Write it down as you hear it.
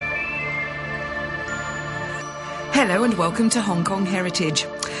Hello and welcome to Hong Kong Heritage.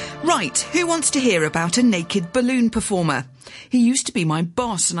 Right, who wants to hear about a naked balloon performer? He used to be my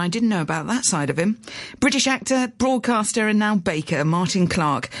boss and I didn't know about that side of him. British actor, broadcaster and now baker Martin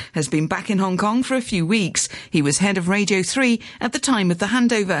Clark has been back in Hong Kong for a few weeks. He was head of Radio 3 at the time of the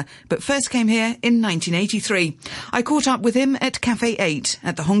handover, but first came here in 1983. I caught up with him at Cafe 8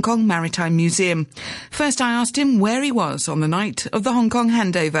 at the Hong Kong Maritime Museum. First I asked him where he was on the night of the Hong Kong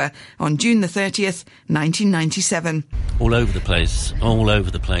handover on June the 30th, 1997. All over the place, all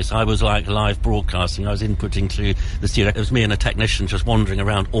over the place. I was like live broadcasting. I was inputting to the studio. It was me and a technician just wandering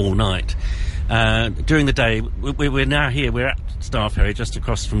around all night. During the day, we're now here, we're at Star Ferry, just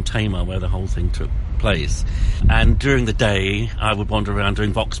across from Tamar, where the whole thing took place. And during the day, I would wander around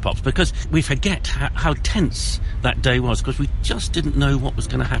doing vox pops, because we forget how tense that day was, because we just didn't know what was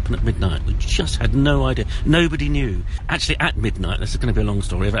going to happen at midnight. We just had no idea. Nobody knew. Actually, at midnight, this is going to be a long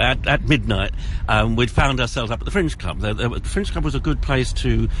story, but at midnight, we'd found ourselves up at the Fringe Club. The Fringe Club was a good place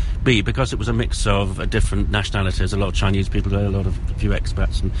to be, because it was a mix of different nationalities, a lot of Chinese people there, a few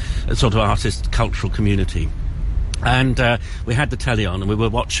expats, and a sort of artist, cultural community. And we had the telly on, and we were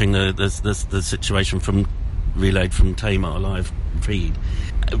watching the situation relayed from Tamar, live feed.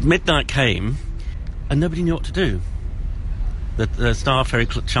 Midnight came, and nobody knew what to do. The Star Ferry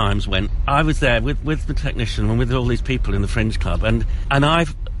chimes went. I was there with the technician and with all these people in the Fringe Club, and I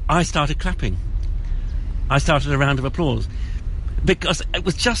started clapping. I started a round of applause, because it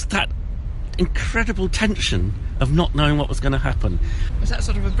was just that incredible tension of not knowing what was going to happen. Was that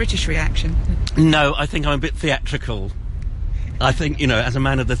sort of a British reaction? No, I think I'm a bit theatrical. I think, as a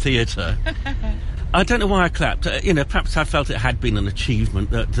man of the theatre. I don't know why I clapped. Perhaps I felt it had been an achievement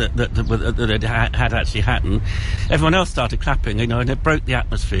that it had actually happened. Everyone else started clapping, and it broke the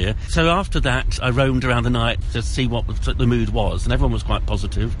atmosphere. So after that, I roamed around the night to see what the mood was, and everyone was quite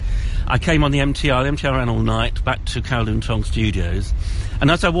positive. I came on the MTR. The MTR ran all night, back to Kowloon Tong Studios. And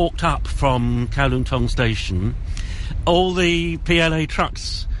as I walked up from Kowloon Tong Station, all the PLA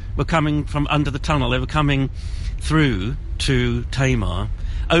trucks were coming from under the tunnel. They were coming through to Tamar,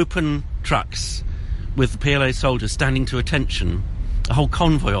 open trucks, with the PLA soldiers standing to attention, a whole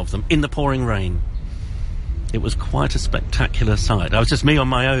convoy of them, in the pouring rain. It was quite a spectacular sight. I was just me on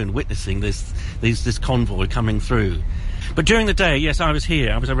my own witnessing this convoy coming through. But during the day, yes, I was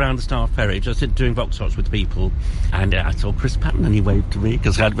here. I was around the Star Ferry, just doing vox pops with people. And I saw Chris Patton, and he waved to me,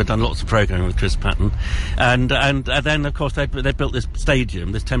 because I'd done lots of programming with Chris Patton. And then, of course, they built this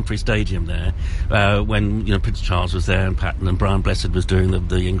stadium, this temporary stadium there, when, Prince Charles was there, and Patton, and Brian Blessed was doing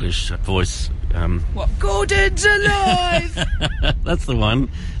the English voice. What? Gordon's alive! That's the one.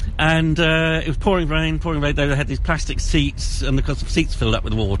 And it was pouring rain. They had these plastic seats, and because the seats filled up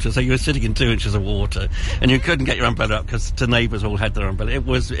with water, so you were sitting in 2 inches of water, and you couldn't get your umbrella up because the neighbours all had their umbrella. It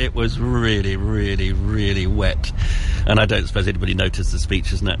was really, really, really wet, and I don't suppose anybody noticed the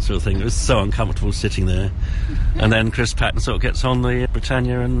speeches and that sort of thing. It was so uncomfortable sitting there. And then Chris Patton sort of gets on the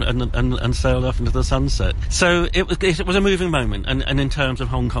Britannia and sailed off into the sunset. So it was a moving moment, and in terms of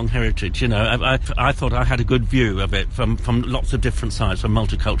Hong Kong heritage, I thought I had a good view of it from lots of different sides, from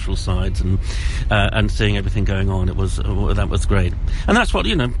multicultural sides, and seeing everything going on. That was great. And that's what,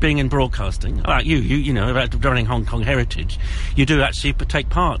 being in broadcasting, about about running Hong Kong heritage, you do actually take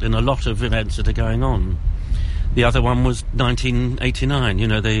part in a lot of events that are going on. The other one was 1989,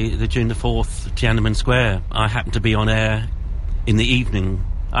 the June the 4th, Tiananmen Square. I happened to be on air in the evening.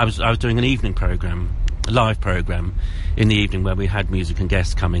 I was doing an evening programme, a live programme in the evening, where we had music and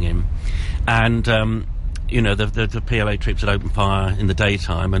guests coming in. And the PLA troops had opened fire in the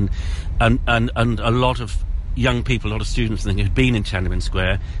daytime, and a lot of young people, a lot of students who had been in Tiananmen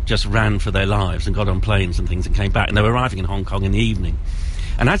Square just ran for their lives and got on planes and things and came back, and they were arriving in Hong Kong in the evening.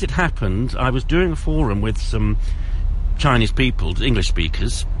 And as it happened, I was doing a forum with some Chinese people, English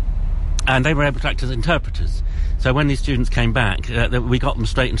speakers, and they were able to act as interpreters. So when these students came back, we got them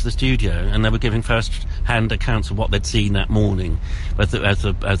straight into the studio, and they were giving first-hand accounts of what they'd seen that morning. As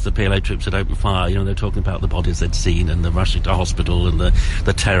the PLA troops had opened fire, they were talking about the bodies they'd seen, and the rushing to hospital, and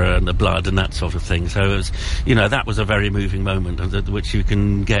the terror, and the blood, and that sort of thing. So it was, that was a very moving moment, which you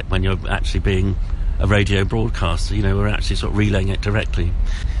can get when you're actually being a radio broadcaster. We're actually sort of relaying it directly.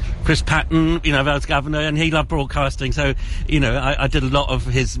 Chris Patton, was governor, and he loved broadcasting, so, I did a lot of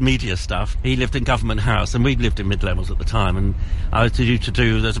his media stuff. He lived in Government House, and we lived in mid-levels at the time, and I was due to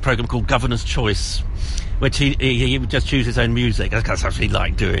do, there's a programme called Governor's Choice, which he would just choose his own music. That's what he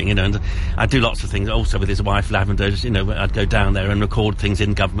liked doing, you know. And I'd do lots of things also with his wife Lavender. You know, I'd go down there and record things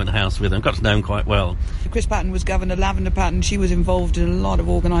in Government House with him. Got to know him quite well. Chris Patten was Governor. Lavender Patten, she was involved in a lot of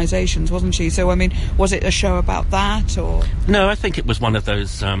organisations, wasn't she? So I mean, was it a show about that, or? No, I think it was one of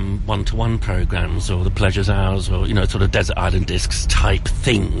those one-to-one programmes, or the Pleasures Hours, or, you know, sort of Desert Island Discs type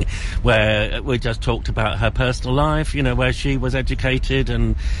thing, where we just talked about her personal life, you know, where she was educated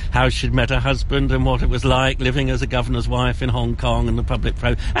and how she'd met her husband and what it was like living as a governor's wife in Hong Kong, and the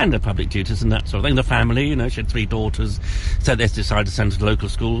public duties and that sort of thing. The family, you know, she had 3 daughters, so they decided to send her to local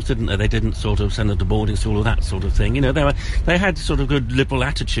schools, didn't they? They didn't sort of send her to boarding school or that sort of thing. You know, they had sort of good liberal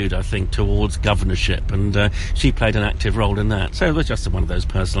attitude, I think, towards governorship, and she played an active role in that. So it was just one of those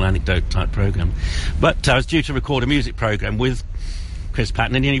personal anecdote type programmes. But I was due to record a music programme with Chris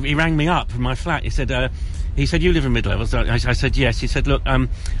Patten, and he rang me up from my flat. He said, you live in Mid-Levels? I said, yes. He said, look,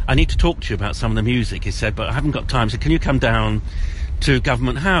 I need to talk to you about some of the music. He said, but I haven't got time. He said, can you come down to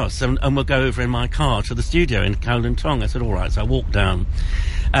Government House and we'll go over in my car to the studio in Kowloon Tong? I said, all right. So I walked down.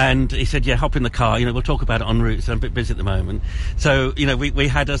 And he said, yeah, hop in the car, you know, we'll talk about it en route, so I'm a bit busy at the moment. So, you know, we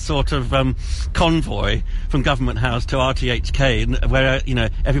had a sort of convoy from Government House to RTHK, where, you know,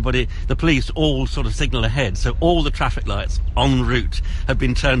 everybody, the police all sort of signal ahead, so all the traffic lights en route had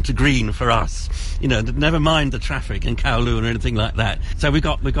been turned to green for us. You know, never mind the traffic in Kowloon or anything like that. So we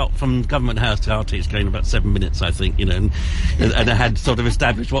got from Government House to RTHK in about 7 minutes, I think, you know, and I had sort of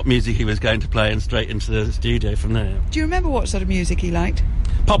established what music he was going to play and straight into the studio from there. Do you remember what sort of music he liked?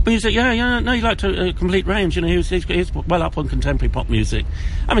 Pop music, yeah. No, he liked a complete range. You know, he's well up on contemporary pop music.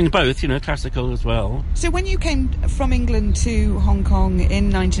 I mean, both, you know, classical as well. So when you came from England to Hong Kong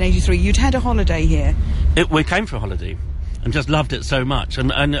in 1983, you'd had a holiday here? We came for a holiday and just loved it so much.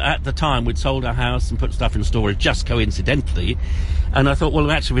 And at the time, we'd sold our house and put stuff in storage just coincidentally. And I thought,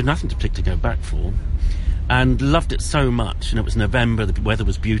 well, actually, we've nothing to particularly go back for. And loved it so much. You know, it was November, the weather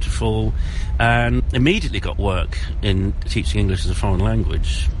was beautiful, and immediately got work in teaching English as a foreign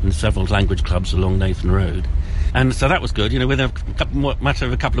language in several language clubs along Nathan Road. And so that was good. You know, within a matter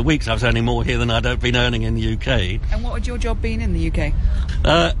of a couple of weeks, I was earning more here than I'd been earning in the UK. And what had your job been in the UK?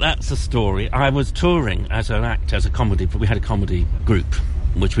 That's a story. I was touring as an actor, as a comedy, but we had a comedy group,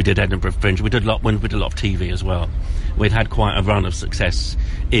 which we did Edinburgh Fringe. We did a lot of TV as well. We'd had quite a run of success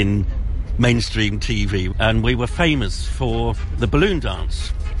in mainstream TV, and we were famous for the balloon dance,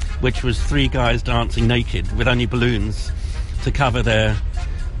 which was 3 guys dancing naked with only balloons to cover their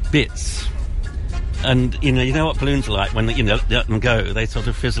bits. And you know what balloons are like when they let them go, they sort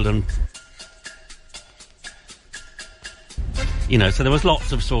of fizzle and, you know. So there was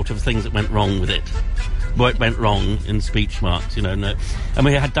lots of sort of things that went wrong with it. Well, it went wrong in speech marks, you know. No. And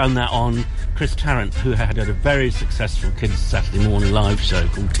we had done that on Chris Tarrant, who had a very successful kids' Saturday morning live show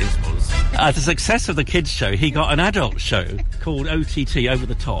called Tiswas. The success of the kids' show, he got an adult show called OTT, Over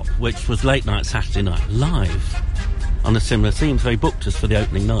the Top, which was late night Saturday night live on a similar theme. So he booked us for the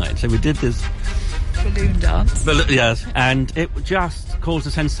opening night. So we did this balloon dance. Yes, and it just caused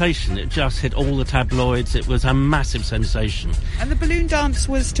a sensation. It just hit all the tabloids. It was a massive sensation. And the balloon dance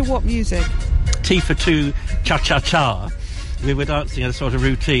was to what music? T for 2, cha-cha-cha. We were dancing a sort of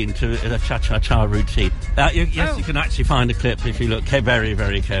routine to a cha-cha-cha routine. You can actually find a clip if you look very,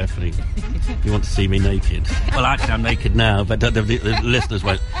 very carefully. If you want to see me naked. Well, actually, I'm naked now, but the listeners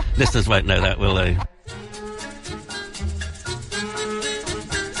won't know that, will they?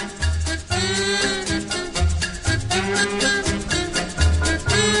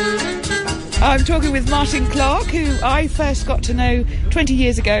 I'm talking with Martin Clark, who I first got to know 20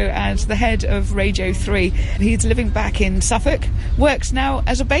 years ago as the head of Radio 3. He's living back in Suffolk, works now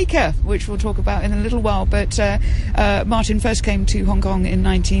as a baker, which we'll talk about in a little while. But Martin first came to Hong Kong in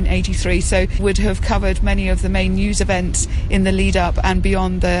 1983, so would have covered many of the main news events in the lead-up and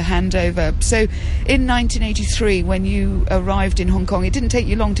beyond the handover. So in 1983, when you arrived in Hong Kong, it didn't take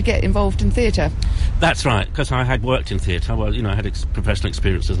you long to get involved in theatre. That's right, because I had worked in theatre. Well, you know, I had professional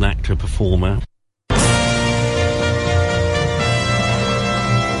experience as an actor, performer.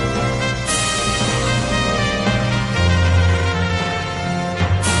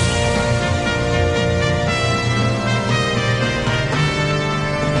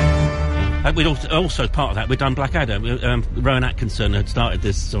 We'd also, as part of that, we'd done Blackadder. Rowan Atkinson had started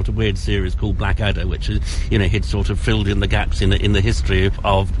this sort of weird series called Blackadder, which, you know, he'd sort of filled in the gaps in the history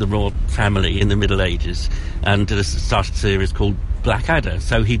of the royal family in the Middle Ages, and started a series called Blackadder.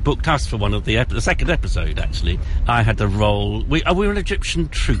 So he booked us for one of the second episode, actually. I had the role. We were an Egyptian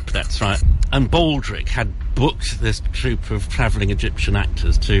troupe, that's right. And Baldrick had booked this troupe of travelling Egyptian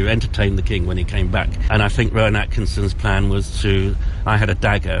actors to entertain the king when he came back. And I think Rowan Atkinson's plan was to I had a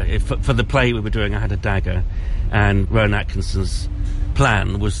dagger. For the play we were doing, I had a dagger, and Rowan Atkinson's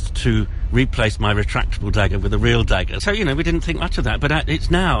plan was to replace my retractable dagger with a real dagger. So, we didn't think much of that, but it's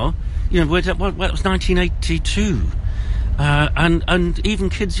now, it was 1982. And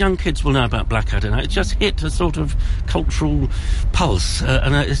even young kids will know about Blackadder now. It just hit a sort of cultural pulse,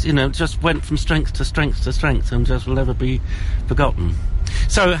 and it just went from strength to strength to strength, and just will never be forgotten.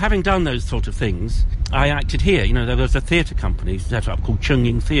 So, having done those sort of things, I acted here. There was a theatre company set up called Chung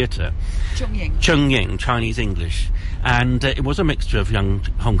Ying Theatre. Chung Ying, Chinese English. And it was a mixture of young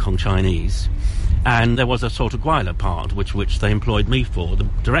Hong Kong Chinese. And there was a sort of Gweilo part, which they employed me for. The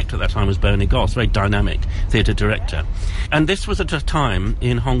director at that time was Bernie Goss, very dynamic theatre director. And this was at a time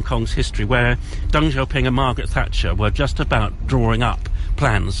in Hong Kong's history where Deng Xiaoping and Margaret Thatcher were just about drawing up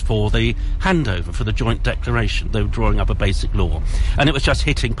plans for the handover, for the joint declaration. They were drawing up a basic law. And it was just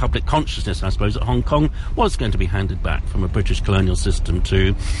hitting public consciousness, I suppose, that Hong Kong was going to be handed back from a British colonial system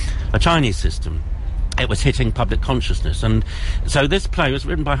to a Chinese system. It was hitting public consciousness. And so this play was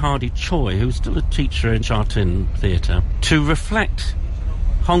written by Hardy Choi, who's still a teacher in Sha Tin Theatre, to reflect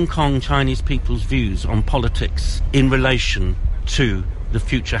Hong Kong Chinese people's views on politics in relation to the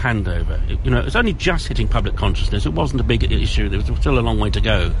future handover. It was only just hitting public consciousness. It wasn't a big issue. There was still a long way to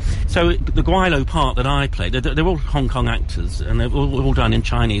go. So the Gweilo part that I played, they're all Hong Kong actors, and they're all done in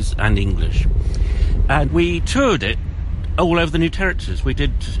Chinese and English. And we toured it all over the new territories. We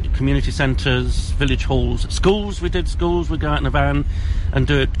did community centres, village halls, schools. We did schools. We'd go out in a van and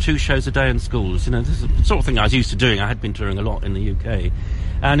do 2 shows a day in schools. This is the sort of thing I was used to doing. I had been touring a lot in the UK.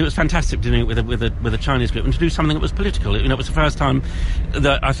 And it was fantastic doing it with a Chinese group, and to do something that was political. It was the first time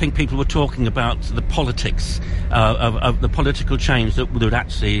that I think people were talking about the politics of the political change that would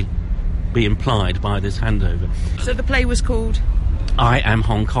actually be implied by this handover. So the play was called I Am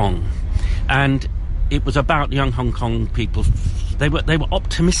Hong Kong, and it was about young Hong Kong people. They were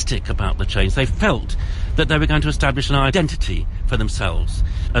optimistic about the change. They felt that they were going to establish an identity for themselves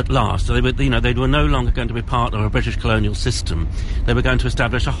at last. So they were no longer going to be part of a British colonial system. They were going to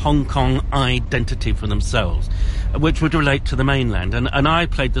establish a Hong Kong identity for themselves, which would relate to the mainland. And I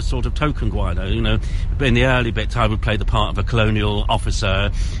played the sort of token Gweilo. In the early bits, I would play the part of a colonial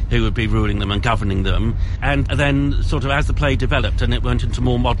officer who would be ruling them and governing them. And then, sort of as the play developed and it went into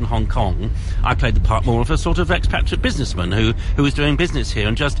more modern Hong Kong, I played the part more of a sort of expatriate businessman who was doing business here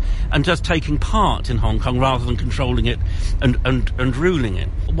and just taking part in Hong Kong rather than controlling it and ruling it.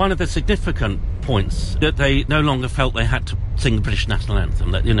 One of the significant points that they no longer felt they had to sing the British national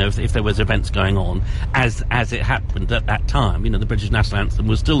anthem, that if there was events going on, as it happened at that time, the British national anthem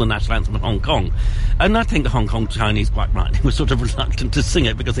was still the national anthem of Hong Kong. And I think the Hong Kong Chinese, quite rightly, were sort of reluctant to sing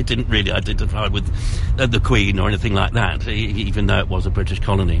it because they didn't really identify with the Queen or anything like that, even though it was a British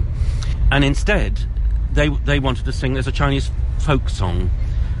colony. And instead they wanted to sing, there's a Chinese folk song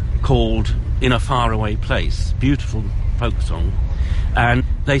called In a Faraway Place, beautiful folk song, and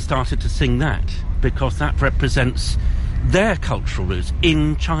they started to sing that because that represents their cultural roots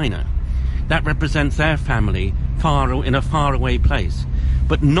in China. That represents their family in a faraway place,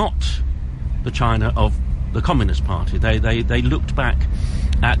 but not the China of the Communist Party. They looked back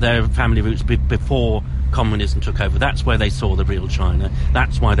at their family roots before communism took over. That's where they saw the real China.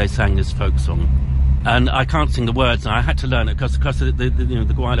 That's why they sang this folk song. And I can't sing the words now. I had to learn it because the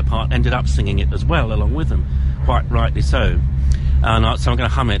Gweilo part ended up singing it as well along with them, quite rightly so. And so I'm going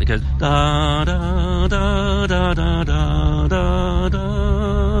to hum it. It goes da da da da da da da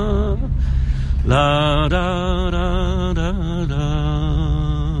da la da da da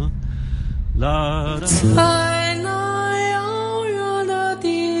da la da. 在那遥远的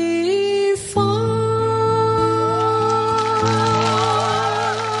地方，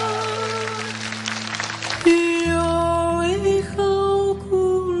有位好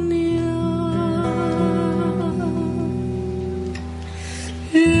姑娘，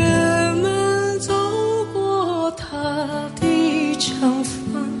人们走过她的长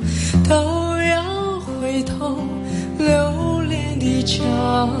发，都要回头留恋地张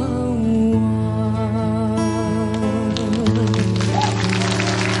望。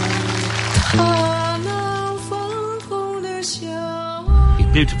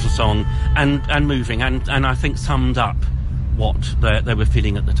 Beautiful song and moving and I think summed up what they were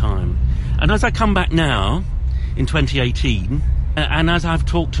feeling at the time. And as I come back now in 2018 and as I've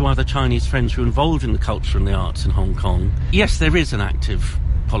talked to other Chinese friends who are involved in the culture and the arts in Hong Kong, yes, there is an active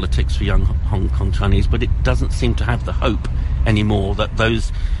politics for young Hong Kong Chinese, but it doesn't seem to have the hope anymore that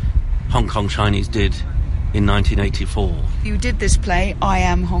those Hong Kong Chinese did in 1984. You did this play, I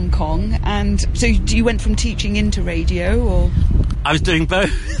Am Hong Kong, and so you went from teaching into radio, or...? I was doing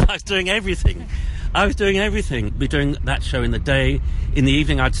both. I was doing everything. I was doing everything. Be doing that show in the day. In the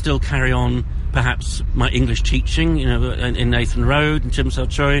evening, I'd still carry on, perhaps, my English teaching, in Nathan Road and Chim Sao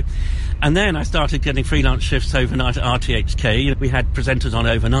Choi. And then I started getting freelance shifts overnight at RTHK. We had presenters on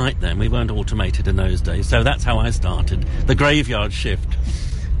overnight then. We weren't automated in those days. So that's how I started. The graveyard shift.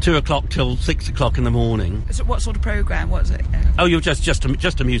 2 o'clock till 6 o'clock in the morning. So what sort of programme was it? Oh, you're just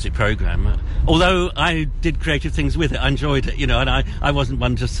a music programme. Although I did creative things with it, I enjoyed it, and I wasn't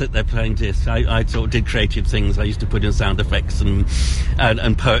one to sit there playing discs. I sort of did creative things. I used to put in sound effects and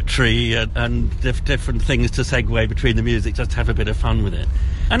poetry and different things to segue between the music, just to have a bit of fun with it.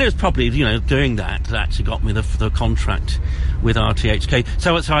 And it was probably, doing that actually got me the contract with RTHK.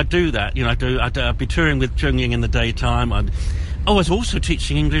 So I'd do that, I'd be touring with Chung Ying in the daytime. I was also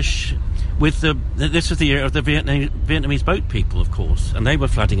teaching English with this was the year of the Vietnamese boat people, of course, and they were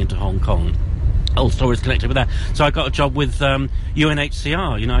flooding into Hong Kong. All stories connected with that. So I got a job with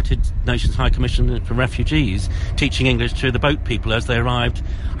UNHCR, United Nations High Commission for Refugees, teaching English to the boat people as they arrived.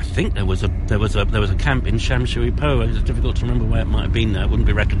 I think there was a camp in Sham Shui Po. It's difficult to remember where it might have been now. It wouldn't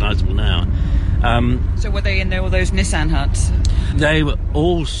be recognisable now. So were they in all those Nissan huts? They were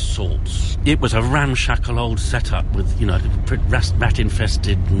all sorts. It was a ramshackle old setup with,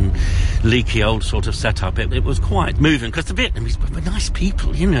 rat-infested and leaky old sort of setup. It was quite moving, because the Vietnamese were nice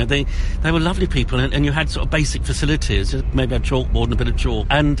people, they were lovely people, and you had sort of basic facilities, maybe a chalkboard and a bit of chalk,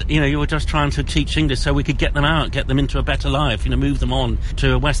 and, you were just trying to teach English so we could get them out, get them into a better life, move them on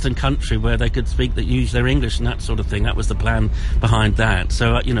to a Western country where they could use their English and that sort of thing. That was the plan behind that.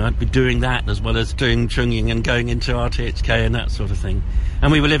 So, I'd be doing that as well as doing Chung Ying and going into RTHK and that sort of thing.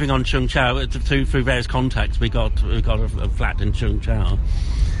 And we were living on Chung Chau through various contacts. We got a flat in Chung Chau.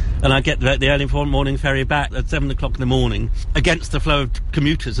 And I'd get the early morning ferry back at 7 o'clock in the morning against the flow of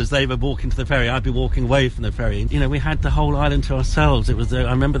commuters as they were walking to the ferry. I'd be walking away from the ferry. We had the whole island to ourselves. It was I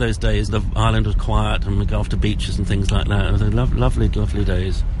remember those days. The island was quiet, and we'd go off to beaches and things like that. It was lovely, lovely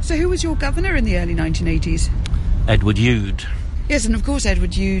days. So who was your governor in the early 1980s? Edward Youde. Yes, and of course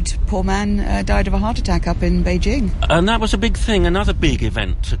Edward Youde, poor man, died of a heart attack up in Beijing. And that was a big thing, another big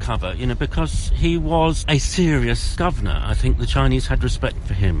event to cover, because he was a serious governor. I think the Chinese had respect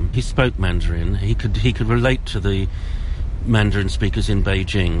for him. He spoke Mandarin. He could relate to the Mandarin speakers in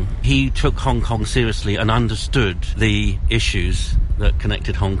Beijing. He took Hong Kong seriously and understood the issues that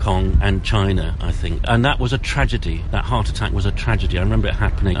connected Hong Kong and China, I think. And that was a tragedy. That heart attack was a tragedy. I remember it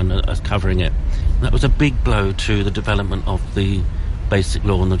happening and us covering it. That was a big blow to the development of the Basic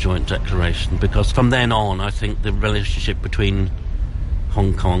Law and the Joint Declaration, because from then on, I think the relationship between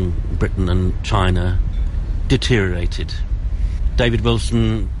Hong Kong, Britain and China deteriorated. David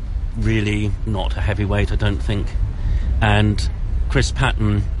Wilson, really not a heavyweight, I don't think. And Chris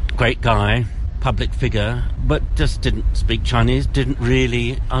Patton, great guy, public figure, but just didn't speak Chinese, didn't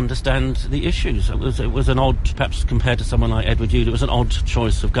really understand the issues. It was an odd, perhaps compared to someone like Edward Youde, it was an odd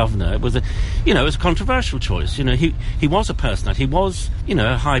choice of governor. It was a controversial choice. He was a personality. He was,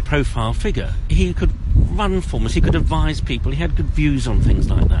 a high-profile figure. He could run forms. He could advise people. He had good views on things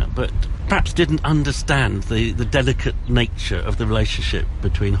like that, but perhaps didn't understand the delicate nature of the relationship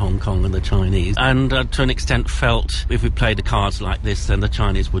between Hong Kong and the Chinese, and to an extent felt if we played the cards like this, then the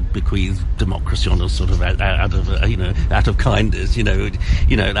Chinese would bequeath democracy on us, sort of out of kindness, and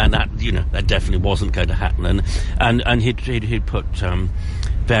that definitely wasn't going to happen, and he'd put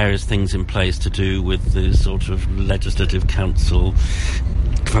various things in place to do with the sort of legislative council,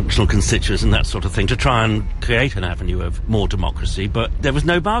 functional constituents and that sort of thing, to try and create an avenue of more democracy, but there was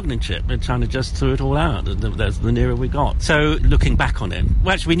no bargaining chip. China just threw it all out, and that's the nearer we got. So looking back on it,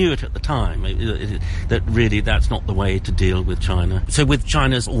 well, actually we knew it at the time, that really that's not the way to deal with China. So with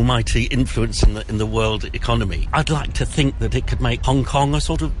China's almighty influence in the world economy, I'd like to think that it could make Hong Kong a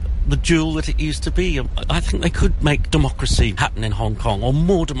sort of the jewel that it used to be. I think they could make democracy happen in Hong Kong, or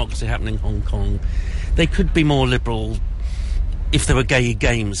more democracy happen in Hong Kong. They could be more liberal if there were gay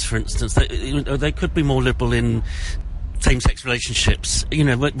games, for instance. They could be more liberal in same-sex relationships,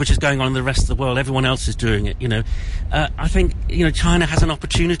 which is going on in the rest of the world. Everyone else is doing it, I think, China has an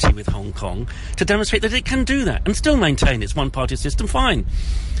opportunity with Hong Kong to demonstrate that it can do that and still maintain its one-party system, fine.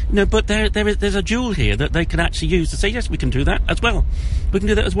 But there's a jewel here that they can actually use to say, yes, we can do that as well. We can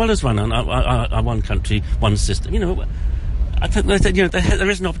do that as well as run our one country, one system. I think there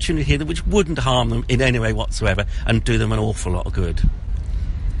is an opportunity here which wouldn't harm them in any way whatsoever and do them an awful lot of good.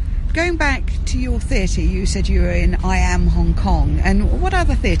 Going back to your theatre, you said you were in I Am Hong Kong, and what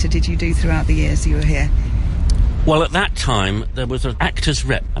other theatre did you do throughout the years you were here? Well, at that time, there was an actors'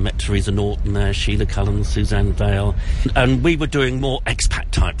 rep. I met Teresa Norton there, Sheila Cullen, Suzanne Vale, and we were doing more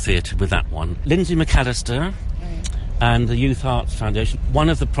expat-type theatre with that one. Lindsay McAllister, and the Youth Arts Foundation. One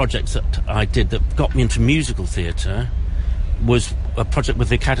of the projects that I did that got me into musical theatre was a project with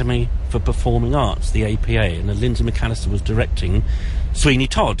the Academy for Performing Arts, the APA, and Lindsay McAllister was directing Sweeney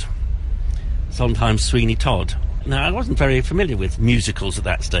Todd, sometimes Sweeney Todd. Now, I wasn't very familiar with musicals at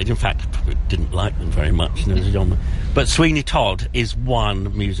that stage. In fact, I probably didn't like them very much. You know, as a genre. But Sweeney Todd is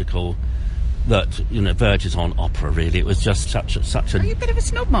one musical that, you know, verges on opera, really. It was just such a... Are you a bit of a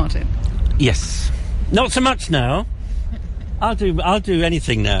snob, Martin? Yes. Not so much now. I'll do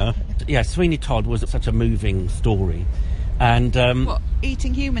anything now. Yeah, Sweeney Todd was such a moving story. And what,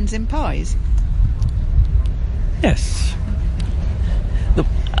 eating humans in pies? Yes. Look,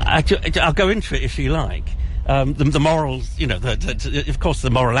 I'll go into it if you like. The morals, you know, of course, the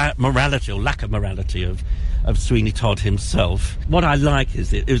morality or lack of morality of Sweeney Todd himself. What I like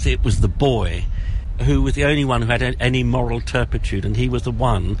is it was the boy who was the only one who had any moral turpitude, and he was the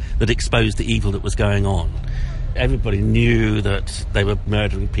one that exposed the evil that was going on. Everybody knew that they were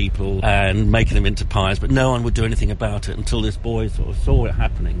murdering people and making them into pies, but no one would do anything about it until this boy sort of saw it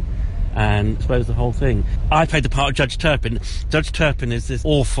happening and exposed the whole thing. I played the part of Judge Turpin. Judge Turpin is this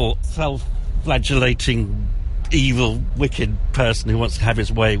awful, self-flagellating, evil, wicked person who wants to have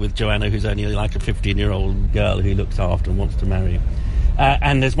his way with Joanna, who's only like a 15-year-old girl who he looks after and wants to marry.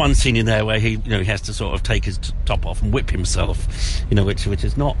 And there's one scene in there where he has to sort of take his top off and whip himself, you know, which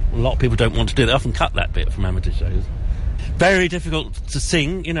is not, a lot of people don't want to do. They often cut that bit from amateur shows. Very difficult to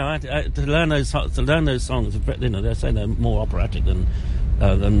sing, you know. To learn those songs, you know, they're saying they're more operatic than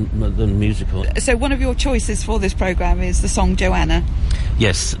musical. So one of your choices for this programme is the song Joanna.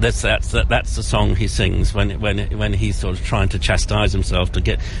 Yes, that's the song he sings when he's sort of trying to chastise himself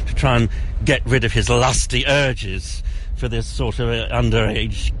to try and get rid of his lusty urges for this sort of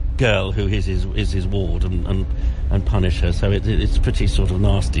underage girl who is his ward and punish her. So it's pretty sort of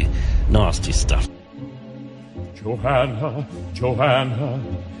nasty stuff. Joanna, Joanna,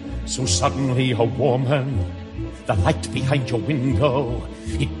 so suddenly a woman. The light behind your window,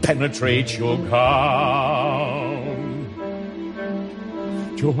 it penetrates your gown.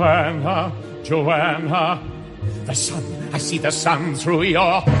 Joanna, Joanna, the sun, I see the sun through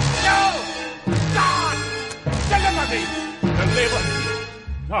your... No! God! Deliver me! Deliver me!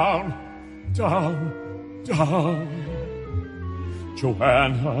 Down, down, down.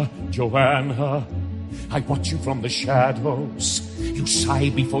 Joanna, Joanna, I watch you from the shadows. You sigh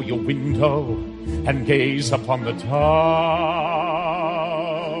before your window and gaze upon the town.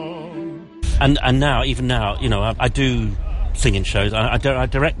 And now, even now, you know, I do sing in shows. I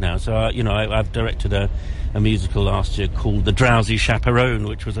direct now, so you know, I've directed a musical last year called The Drowsy Chaperone,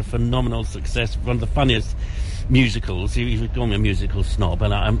 which was a phenomenal success, one of the funniest musicals. You would call me a musical snob,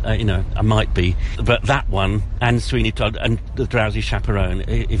 and I might be, but that one and Sweeney Todd and The Drowsy Chaperone,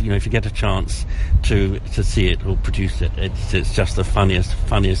 if you get a chance to see it or produce it, it's just the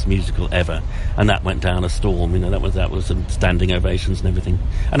funniest musical ever. And that went down a storm. You know, that was some standing ovations and everything.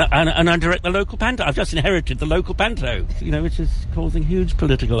 And I direct the local panto. I've just inherited the local panto, you know, which is causing huge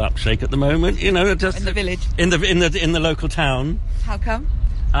political upshake at the moment. You know, just in the village, in the local town. How come?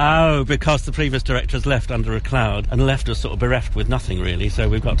 Oh, because the previous director has left under a cloud and left us sort of bereft with nothing, really. So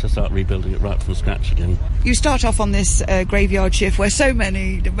we've got to start rebuilding it right from scratch again. You start off on this graveyard shift where so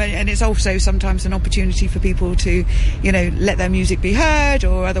many, and it's also sometimes an opportunity for people to, you know, let their music be heard,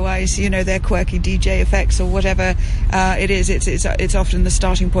 or otherwise, you know, their quirky DJ effects or whatever it is. It's often the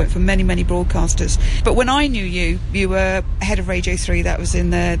starting point for many broadcasters. But when I knew you were head of Radio 3. That was in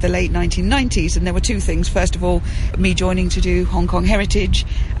the late 1990s, and there were two things. First of all, me joining to do Hong Kong Heritage.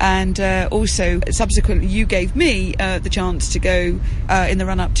 And also, subsequently, you gave me the chance to go in the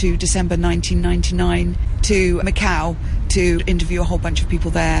run-up to December 1999 to Macau to interview a whole bunch of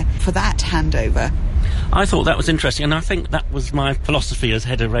people there for that handover. I thought that was interesting, and I think that was my philosophy as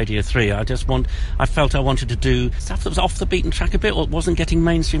head of Radio 3. I felt I wanted to do stuff that was off the beaten track a bit, or wasn't getting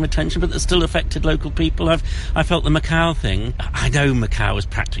mainstream attention, but that still affected local people. I felt the Macau thing. I know Macau was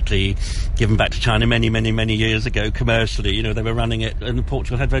practically given back to China many years ago commercially. You know, they were running it, and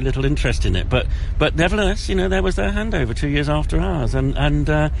Portugal had very little interest in it. But nevertheless, you know, there was their handover 2 years after ours, and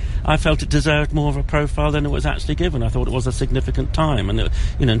I felt it deserved more of a profile than it was actually given. I thought it was a significant time, and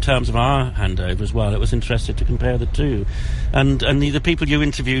you know, in terms of our handover as well, it was interested to compare the two. And the people you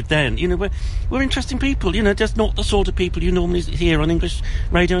interviewed then, you know, were interesting people, you know, just not the sort of people you normally hear on English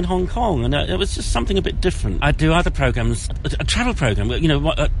radio in Hong Kong. And it was just something a bit different. I'd do other programmes, a travel programme. You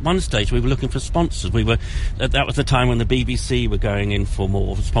know, at one stage we were looking for sponsors. That was the time when the BBC were going in for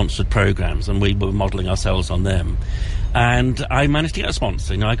more sponsored programmes, and we were modelling ourselves on them. And I managed to get a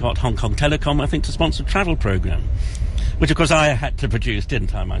sponsor. You know, I got Hong Kong Telecom, I think, to sponsor a travel programme. which of course I had to produce,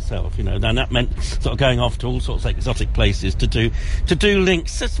 didn't I, myself, you know, and that meant sort of going off to all sorts of exotic places to do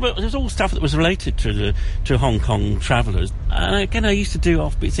links. There's all stuff that was related to Hong Kong travellers. And again, I used to do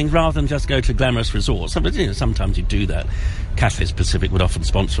offbeat things rather than just go to glamorous resorts. You know, sometimes you do that. Cathay Pacific would often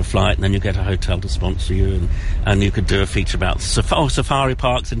sponsor a flight, and then you get a hotel to sponsor you, and you could do a feature about safari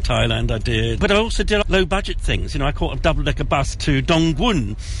parks in Thailand. I did, but I also did low budget things. You know, I caught a double-decker bus to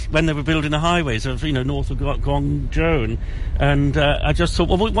Dongguan when they were building the highways of, you know, north of Guangzhou, and I just thought,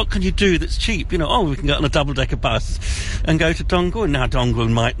 well, what can you do that's cheap? You know, we can get on a double-decker bus and go to Dongguan. Now,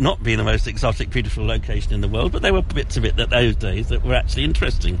 Dongguan might not be the most exotic, beautiful location in the world, but there were bits of it that those days that were actually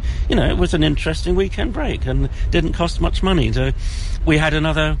interesting. You know, it was an interesting weekend break and didn't cost much money. So we had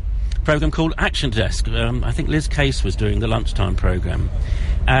another programme called Action Desk. I think Liz Case was doing the lunchtime programme,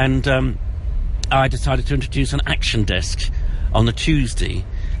 and I decided to introduce an Action Desk on the Tuesday,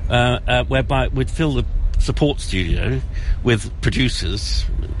 whereby we'd fill the support studio with producers,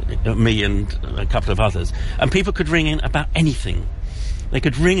 me and a couple of others, and people could ring in about anything. They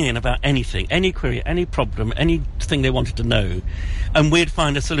could ring in about anything, any query, any problem, anything they wanted to know, and we'd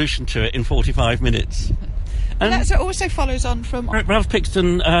find a solution to it in 45 minutes. And that also follows on from... Ralph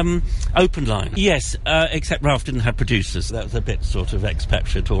Pixton open line. Yes, except Ralph didn't have producers. That was a bit sort of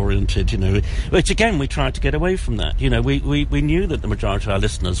expatriate-oriented, you know, which, again, we tried to get away from that. You know, we knew that the majority of our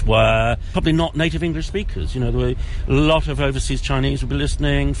listeners were probably not native English speakers. You know, there were a lot of overseas Chinese would be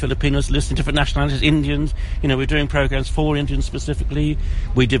listening, Filipinos listening, different nationalities, Indians. You know, we're doing programmes for Indians specifically.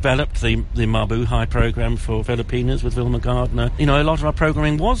 We developed the Mabuhay programme for Filipinos with Vilma Gardner. You know, a lot of our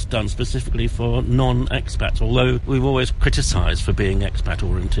programming was done specifically for non-expats, although we've always criticised for being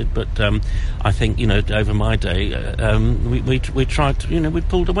expat-oriented, but I think, you know, over my day, we tried to, you know, we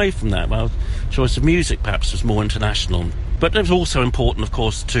pulled away from that. Well, choice of music perhaps was more international. But it was also important, of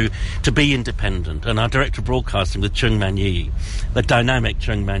course, to be independent. And our director of broadcasting with Chung Man-yi, the dynamic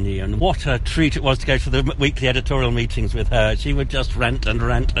Chung Man-yi, and what a treat it was to go to the weekly editorial meetings with her. She would just rant and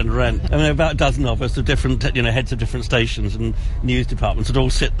rant and rant. I mean, about a dozen of us, of different, you know, heads of different stations and news departments, would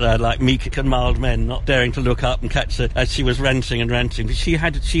all sit there like meek and mild men, not daring to look up and catch her as she was ranting and ranting. But she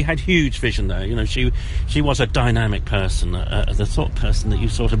had huge vision, though. You know, she was a dynamic person, the sort of person that you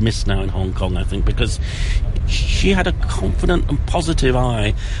sort of miss now in Hong Kong, I think, because she had a confident and positive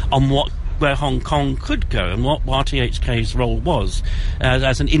eye on where Hong Kong could go and what RTHK's role was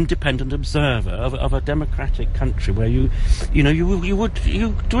as an independent observer of a democratic country where you would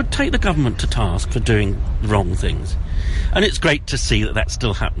take the government to task for doing wrong things. And it's great to see that that's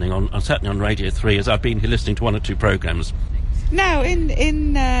still happening certainly on Radio 3, as I've been here listening to one or two programmes. Now,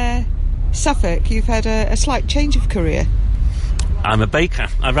 in Suffolk, you've had a slight change of career. I'm a baker.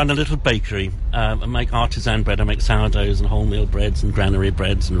 I run a little bakery. I make artisan bread. I make sourdoughs and wholemeal breads and granary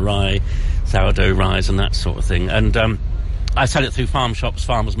breads and sourdough rise and that sort of thing. And I sell it through farm shops,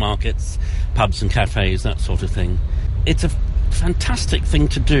 farmers markets, pubs and cafes, that sort of thing. It's a fantastic thing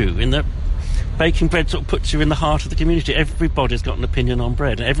to do in that baking bread sort of puts you in the heart of the community. Everybody's got an opinion on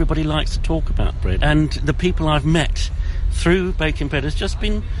bread and everybody likes to talk about bread. And the people I've met through baking bread has just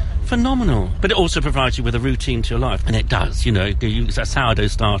been phenomenal. But it also provides you with a routine to your life, and it does. You know, a sourdough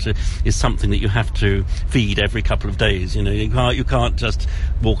starter is something that you have to feed every couple of days. You know, you can't just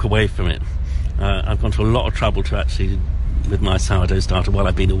walk away from it. I've gone to a lot of trouble to actually with my sourdough starter while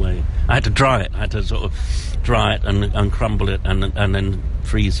I've been away. I had to dry it. I had to sort of dry it and crumble it and then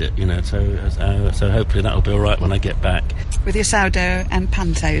freeze it. You know, so hopefully that'll be all right when I get back. With your sourdough and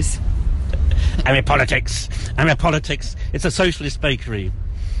pantos. I'm in politics. It's a socialist bakery.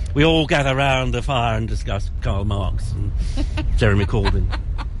 We all gather round the fire and discuss Karl Marx and Jeremy Corbyn.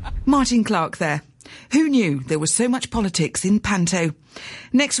 Martin Clark there. Who knew there was so much politics in Panto?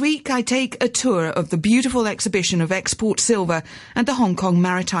 Next week, I take a tour of the beautiful exhibition of export silver at the Hong Kong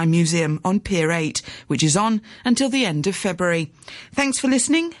Maritime Museum on Pier 8, which is on until the end of February. Thanks for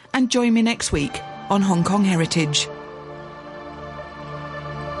listening, and join me next week on Hong Kong Heritage.